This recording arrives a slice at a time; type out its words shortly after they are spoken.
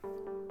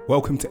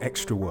Welcome to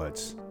Extra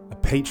Words, a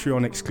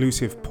Patreon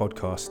exclusive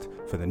podcast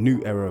for the new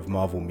era of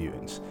Marvel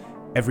Mutants.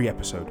 Every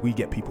episode, we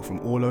get people from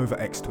all over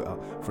X-Twitter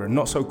for a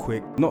not so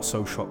quick, not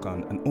so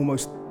shotgun, and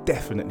almost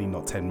definitely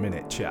not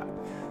 10-minute chat.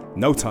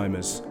 No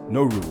timers,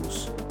 no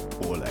rules,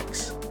 all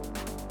X.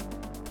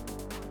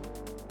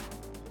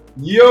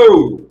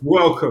 Yo,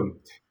 welcome.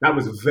 That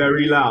was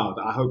very loud.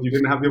 I hope you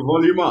didn't have your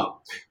volume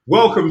up.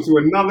 Welcome to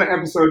another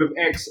episode of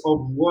X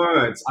of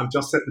Words. I've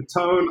just set the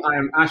tone. I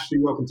am Ashley.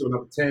 Welcome to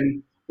another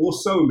 10 or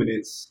so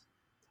minutes.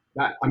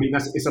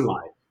 It's a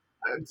lie.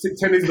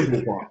 10 is the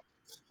ballpark.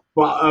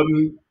 But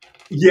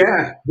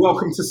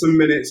welcome to some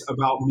minutes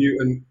about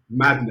mutant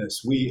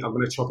madness. We are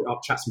going to chop it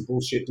up, chat some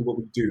bullshit, do what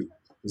we do.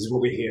 This is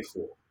what we're here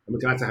for. And we're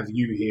glad to have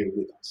you here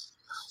with us.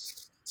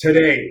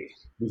 Today,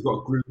 we've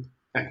got a group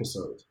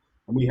episode.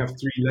 And we have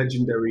three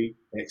legendary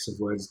X of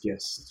Words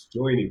guests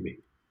joining me.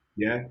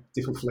 Yeah,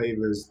 different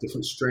flavors,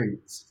 different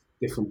strengths,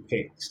 different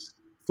picks.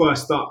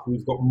 First up,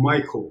 we've got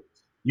Michael.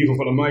 You can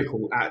follow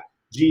Michael at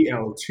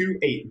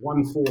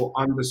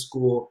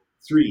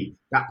GL2814_3.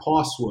 That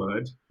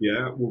password,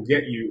 will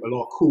get you a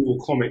lot of cool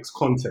comics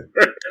content.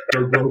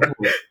 Go for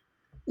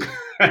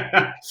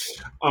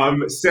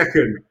it.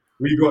 Second,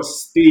 we've got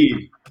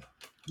Steve.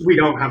 We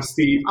don't have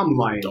Steve. I'm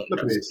lying. Look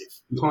at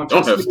this. You can't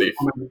trust me.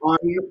 I'm an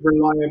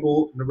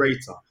unreliable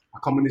narrator. I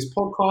come on this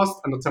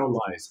podcast and I tell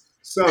lies.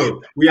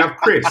 So we have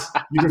Chris.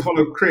 You can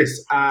follow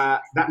Chris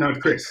at that nerd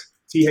Chris.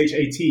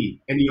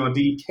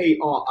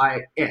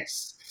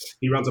 ThatNerdKris.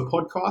 He runs a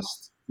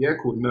podcast,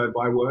 called Nerd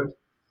by Word.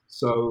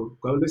 So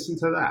go listen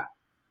to that.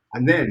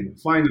 And then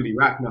finally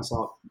wrapping us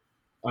up,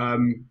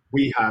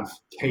 we have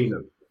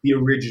Caleb, the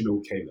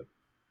original Caleb.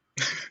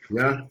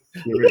 Yeah,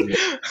 the original.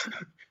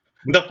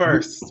 The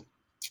first.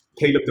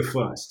 Caleb the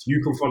First.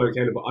 You can follow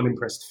Caleb at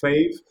Unimpressed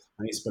Fave.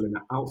 I ain't spelling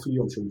that out for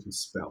you. I'm sure you can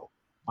spell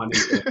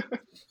Unimpressed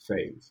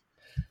Fave.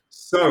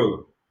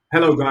 So,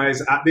 hello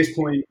guys. At this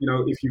point,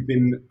 if you've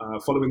been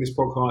following this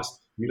podcast,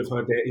 you'd have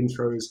heard their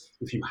intros.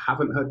 If you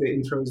haven't heard their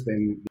intros,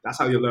 then that's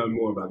how you'll learn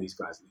more about these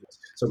guys.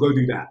 So go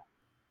do that.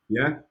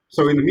 Yeah?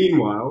 So in the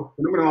meanwhile,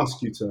 we're not going to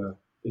ask you to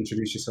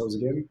introduce yourselves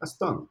again. That's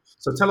done.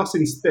 So tell us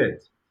instead,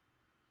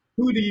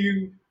 who do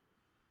you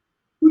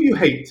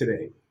hate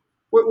today?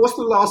 What's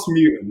the last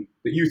mutant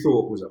that you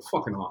thought was a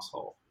fucking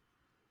asshole?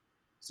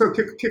 So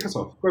kick us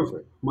off. Go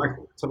for it.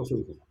 Michael, tell us what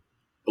you think.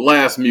 The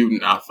last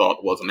mutant I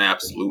thought was an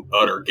absolute,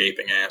 utter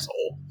gaping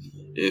asshole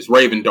is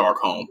Raven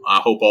Darkholme. I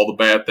hope all the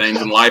bad things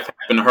in life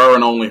happen to her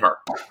and only her.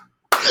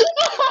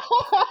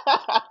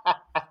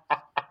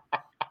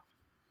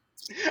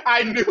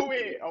 I knew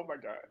it. Oh my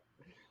god.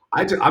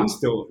 I'm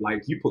still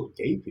like, you put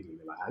gaping in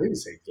there. I didn't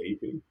say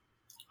gaping.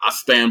 I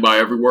stand by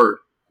every word.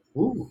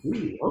 Ooh,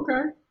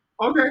 okay.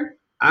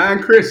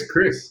 And Chris.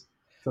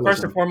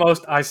 First and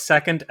foremost, I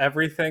second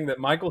everything that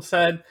Michael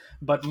said,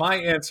 but my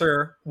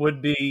answer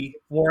would be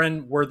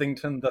Warren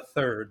Worthington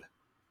III.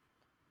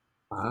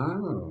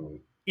 Oh.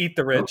 Eat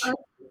the rich. Okay.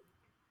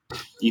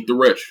 Eat the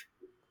rich.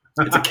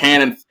 It's a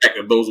canon fact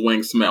that those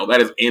wings smell.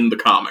 That is in the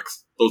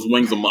comics. Those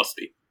wings are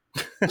musty.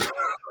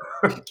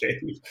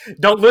 Okay.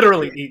 Don't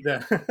literally eat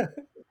them.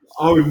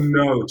 Oh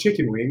no,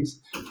 chicken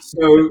wings.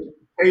 So,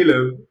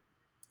 Caleb,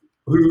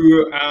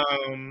 who...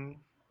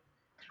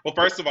 Well,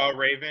 first of all,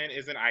 Raven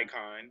is an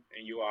icon,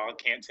 and you all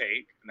can't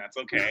take, and that's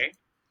okay.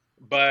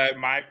 But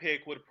my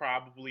pick would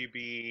probably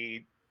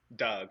be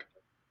Doug.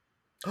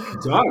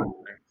 Doug?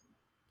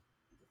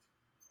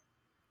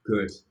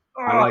 Good.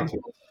 I like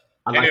it.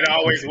 And it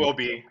always will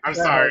be. I'm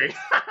sorry.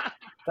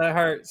 That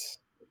hurts.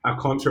 A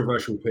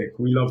controversial pick.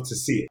 We love to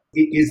see it.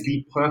 It is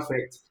the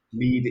perfect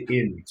lead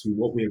in to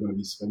what we are going to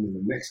be spending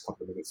the next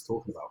couple of minutes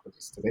talking about,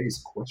 because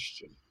today's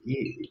question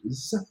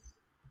is...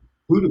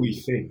 who do we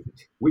think,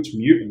 which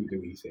mutant do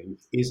we think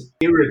is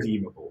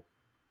irredeemable,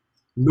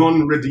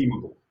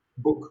 non-redeemable?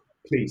 Book,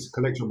 please,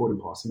 collect your boarding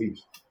pass, leave.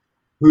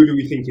 Who do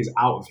we think is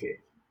out of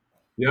here?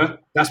 Yeah,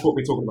 that's what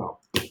we're talking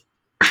about.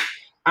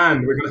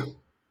 And we're going to,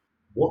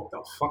 what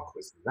the fuck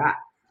was that?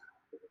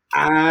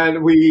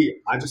 And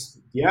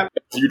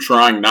You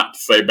trying not to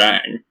say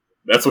bang.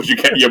 That's what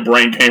your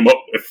brain came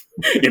up with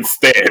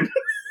instead.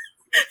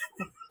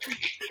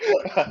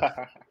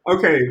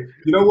 Okay,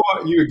 you know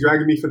what? You're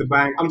dragging me for the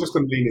bang. I'm just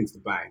going to lean into the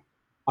bang.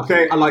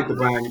 Okay, I like the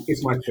bang.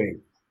 It's my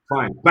thing.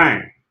 Fine,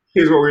 bang.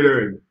 Here's what we're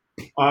doing.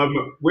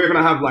 We're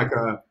going to have like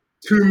a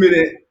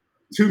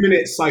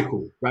two-minute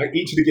cycle, right?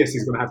 Each of the guests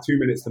is going to have 2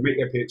 minutes to make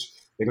their pitch.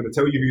 They're going to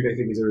tell you who they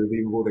think is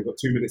irredeemable. They've got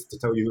 2 minutes to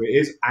tell you who it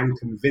is and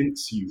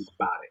convince you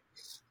about it.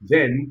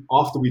 Then,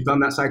 after we've done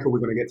that cycle, we're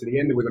going to get to the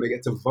end and we're going to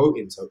get to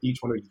voting. So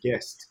each one of the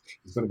guests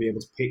is going to be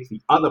able to pick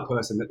the other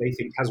person that they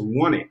think has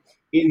won it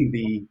in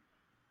the...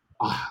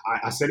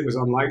 I said it was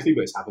unlikely,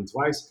 but it's happened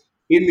twice.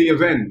 In the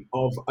event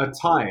of a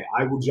tie,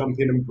 I will jump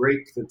in and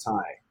break the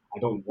tie. I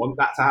don't want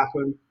that to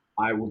happen.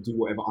 I will do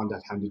whatever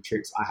underhanded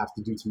tricks I have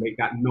to do to make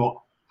that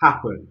not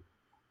happen.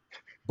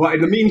 But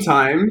in the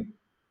meantime,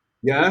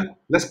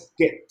 let's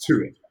get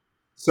to it.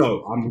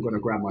 So I'm going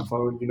to grab my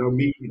phone. You know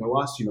me, you know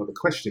us, the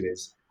question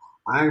is,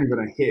 I'm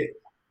going to hit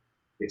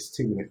this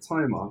 2-minute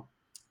timer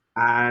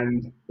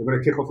And we're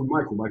going to kick off with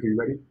Michael. Michael, you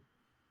ready?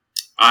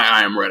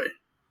 I am ready.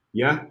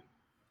 Yeah?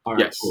 All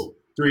right, Yes. cool.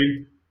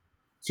 3,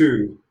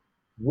 2,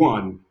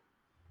 1,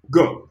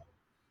 go.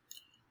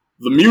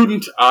 The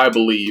mutant, I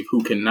believe,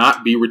 who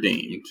cannot be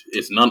redeemed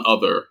is none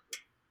other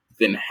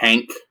than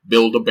Hank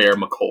Build-A-Bear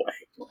McCoy.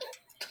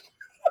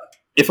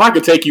 If I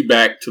could take you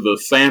back to the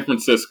San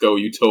Francisco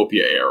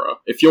Utopia era,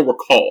 if you'll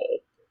recall,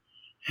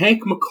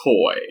 Hank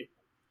McCoy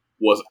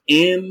was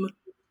in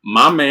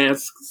my man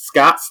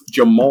Scott's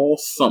Jamal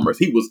Summers.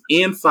 He was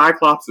in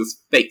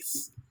Cyclops'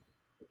 face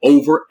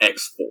over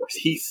X-Force.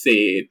 He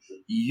said,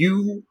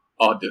 "You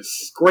are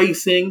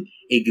disgracing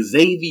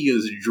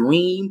Xavier's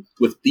dream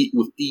with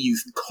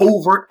these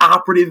covert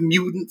operative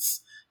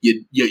mutants.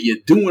 You're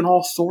doing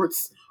all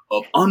sorts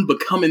of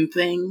unbecoming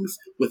things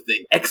with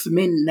the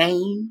X-Men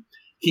name."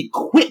 He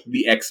quit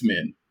the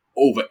X-Men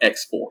over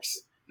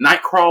X-Force.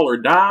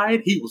 Nightcrawler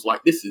died. He was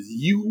like, "This is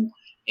you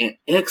and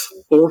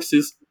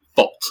X-Force's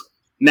fault."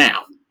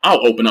 Now,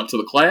 I'll open up to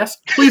the class.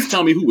 Please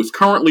tell me who is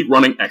currently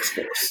running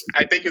X-Force.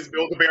 I think it's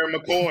Build-A-Bear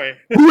McCoy.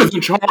 Who is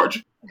in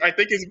charge? I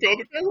think it's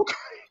Build-A-Bear McCoy.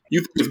 You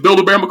think it's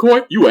Build-A-Bear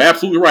McCoy? You are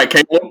absolutely right,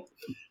 Caleb.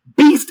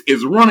 Beast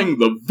is running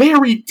the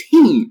very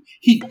team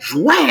he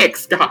dragged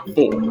Scott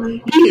for.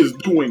 He is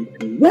doing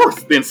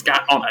worse than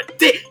Scott on a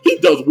day. He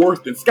does worse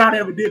than Scott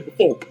ever did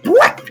before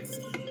breakfast.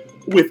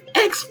 With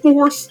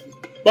X-Force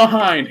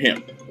behind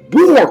him.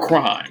 War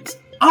crimes.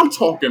 I'm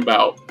talking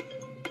about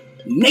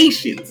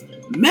nations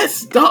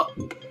messed up.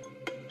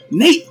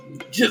 Nate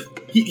just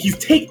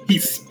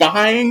he's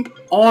spying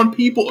on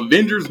people.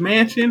 Avengers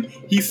Mansion,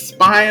 he's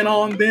spying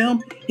on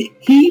them.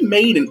 He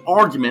made an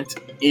argument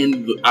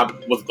in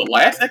the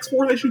last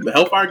X-Force issue, the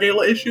Hellfire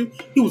Gala issue.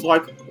 He was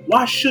like,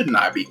 "Why shouldn't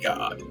I be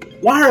God?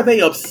 Why are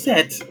they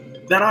upset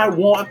that I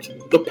want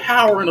the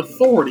power and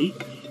authority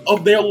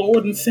of their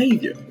Lord and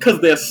Savior? Because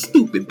they're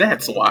stupid,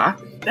 that's why."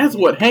 That's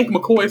what Hank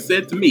McCoy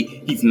said to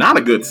me. He's not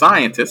a good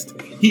scientist.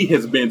 He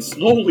has been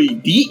slowly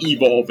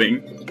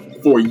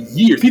de-evolving for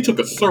years. He took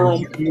a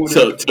serum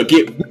to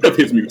get rid of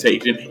his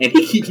mutation, and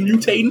he keeps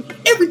mutating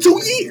every 2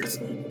 years.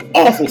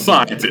 Awful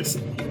scientist.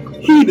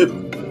 He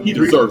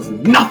deserves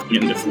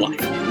nothing in this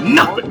life.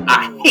 Nothing.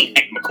 I hate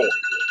Hank McCoy.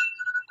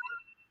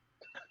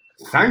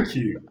 Thank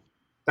you,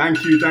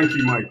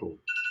 Michael.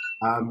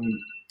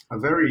 A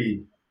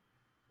very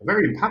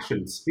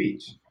impassioned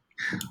speech.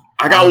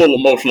 I got a little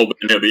emotional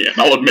near the end,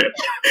 I'll admit.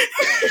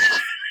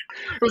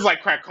 It was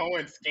like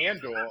Krakoan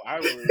Scandal. I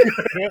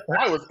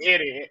was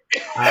in it.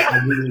 I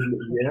mean,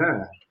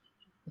 yeah.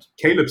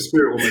 Caleb's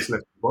spirit almost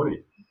left the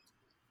body.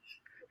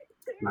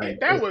 Like,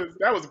 that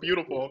was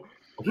beautiful.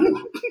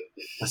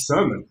 A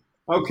sermon.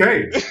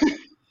 Okay.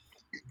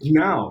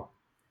 Now,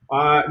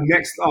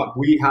 next up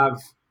we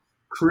have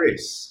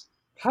Chris.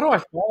 How do I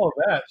follow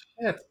that?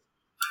 Shit.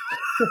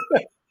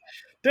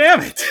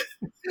 Damn it.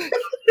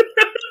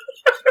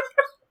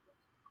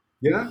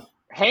 Yeah?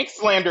 Hank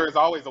slander is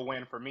always a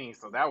win for me,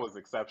 so that was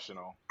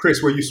exceptional.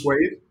 Chris, were you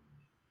swayed?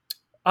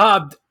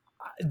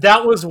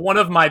 That was one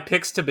of my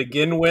picks to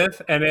begin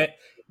with, and it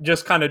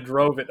just kind of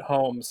drove it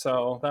home.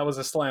 So that was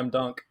a slam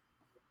dunk.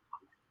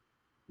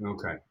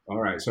 Okay. All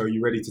right. So are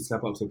you ready to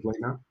step up to the plate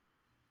now?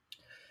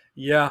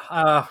 Yeah.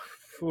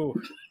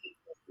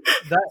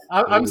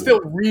 I'm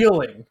still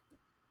reeling.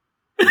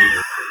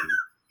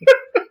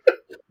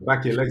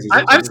 Back your legs.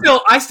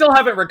 I still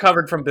haven't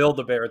recovered from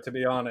Build-A-Bear, to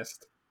be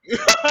honest.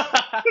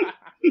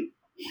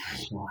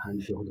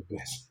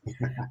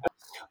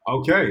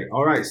 Okay.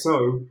 All right.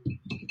 So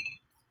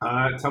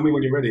tell me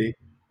when you're ready,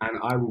 and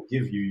I will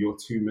give you your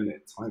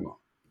 2-minute timer.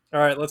 All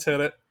right. Let's hit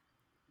it.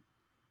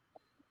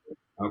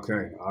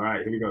 Okay. All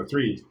right. Here we go.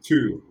 3,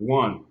 2,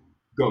 1,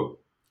 go.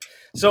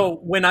 So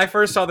when I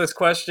first saw this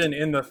question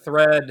in the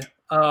thread,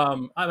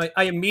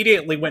 I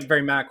immediately went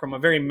very macro. I'm a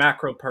very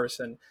macro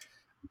person.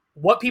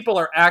 What people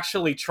are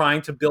actually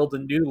trying to build a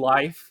new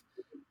life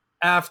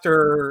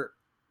after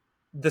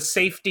the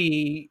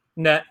safety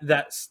net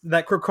that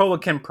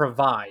Krakoa can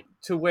provide,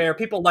 to where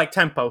people like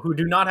Tempo, who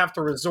do not have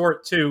to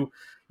resort to,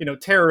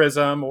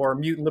 terrorism or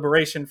Mutant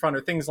Liberation Front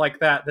or things like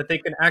that they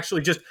can actually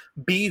just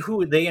be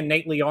who they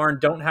innately are and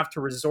don't have to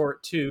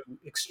resort to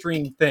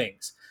extreme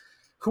things.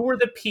 Who are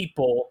the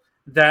people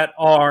that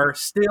are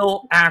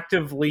still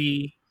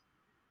actively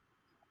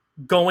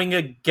going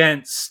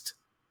against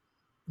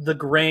the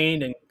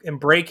grain and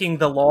breaking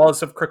the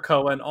laws of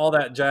Krakoa and all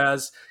that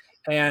jazz,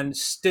 and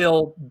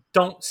still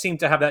don't seem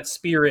to have that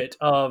spirit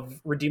of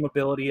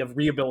redeemability, of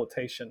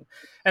rehabilitation?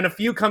 And a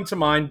few come to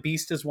mind.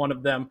 Beast is one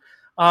of them.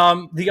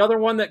 The other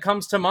one that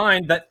comes to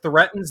mind that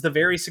threatens the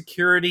very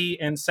security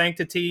and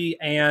sanctity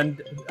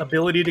and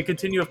ability to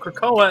continue of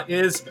Krakoa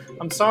is,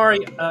 I'm sorry,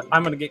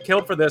 I'm going to get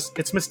killed for this,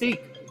 it's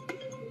Mystique.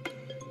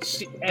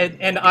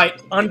 And I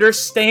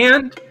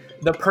understand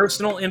the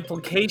personal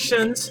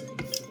implications,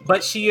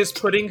 but she is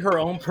putting her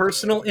own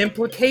personal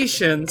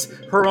implications,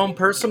 her own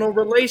personal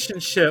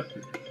relationship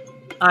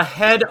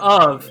ahead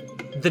of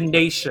the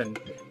nation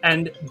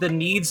and the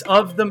needs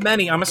of the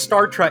many. I'm a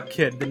Star Trek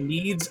kid. The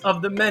needs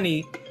of the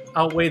many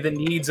outweigh the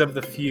needs of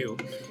the few.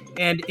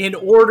 And in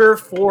order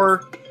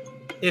for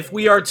if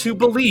we are to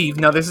believe,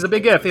 now this is a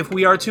big if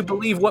we are to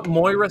believe what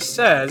Moira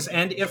says,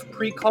 and if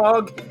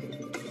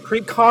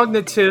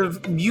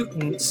precognitive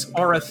mutants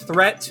are a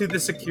threat to the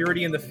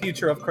security and the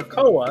future of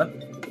Krakoa,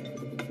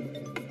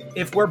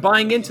 if we're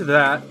buying into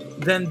that,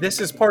 then this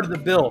is part of the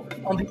bill.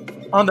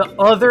 On the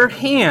other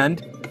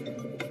hand,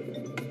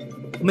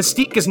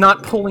 Mystique is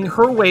not pulling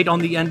her weight on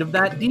the end of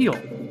that deal.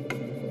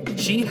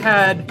 She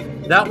had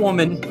that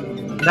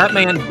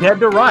man dead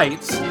to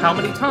rights how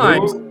many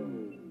times?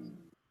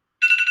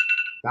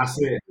 That's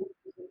it.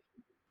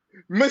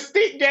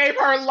 Mystique gave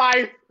her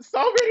life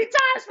so many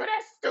times for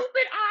that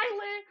stupid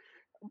island,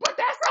 but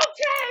that's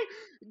okay.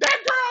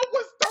 That girl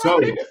was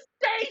thrown into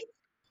space.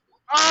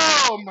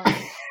 Oh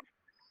my!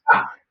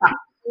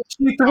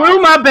 She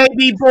threw my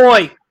baby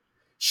boy.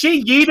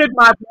 She yeeted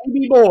my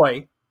baby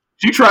boy.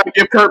 She tried to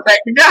give Kurt back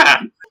to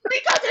God.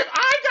 Because if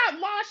I got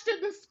launched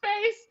into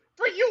space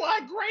for you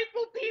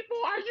ungrateful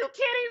people, are you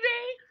kidding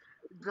me?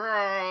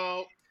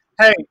 Girl.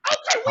 Hey.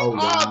 Okay, we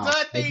all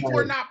done things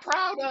we're not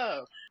proud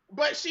of.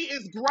 But she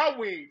is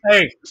growing.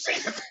 Hey.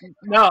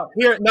 No,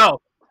 here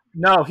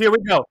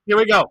we go.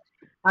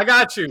 I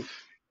got you.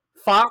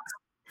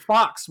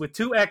 Fox with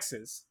 2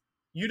 X's.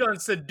 You done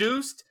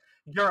seduced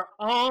your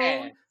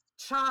own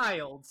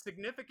child,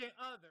 significant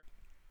other.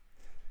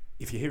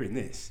 If you're hearing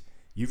this,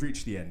 you've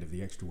reached the end of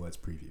the Extra Words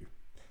preview.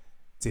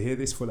 To hear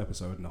this full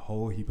episode and a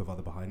whole heap of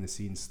other behind the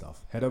scenes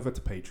stuff, head over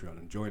to Patreon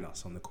and join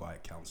us on the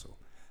Quiet Council.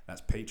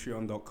 That's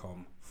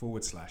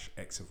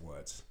patreon.com/X of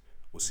Words.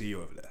 We'll see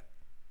you over there.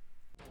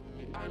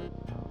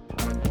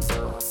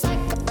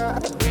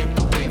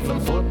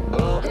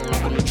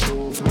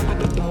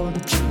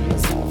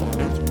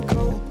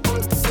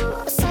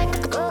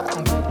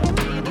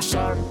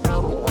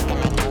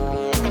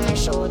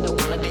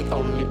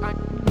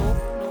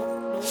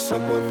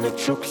 Someone that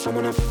chokes,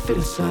 someone I fit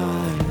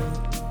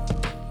aside.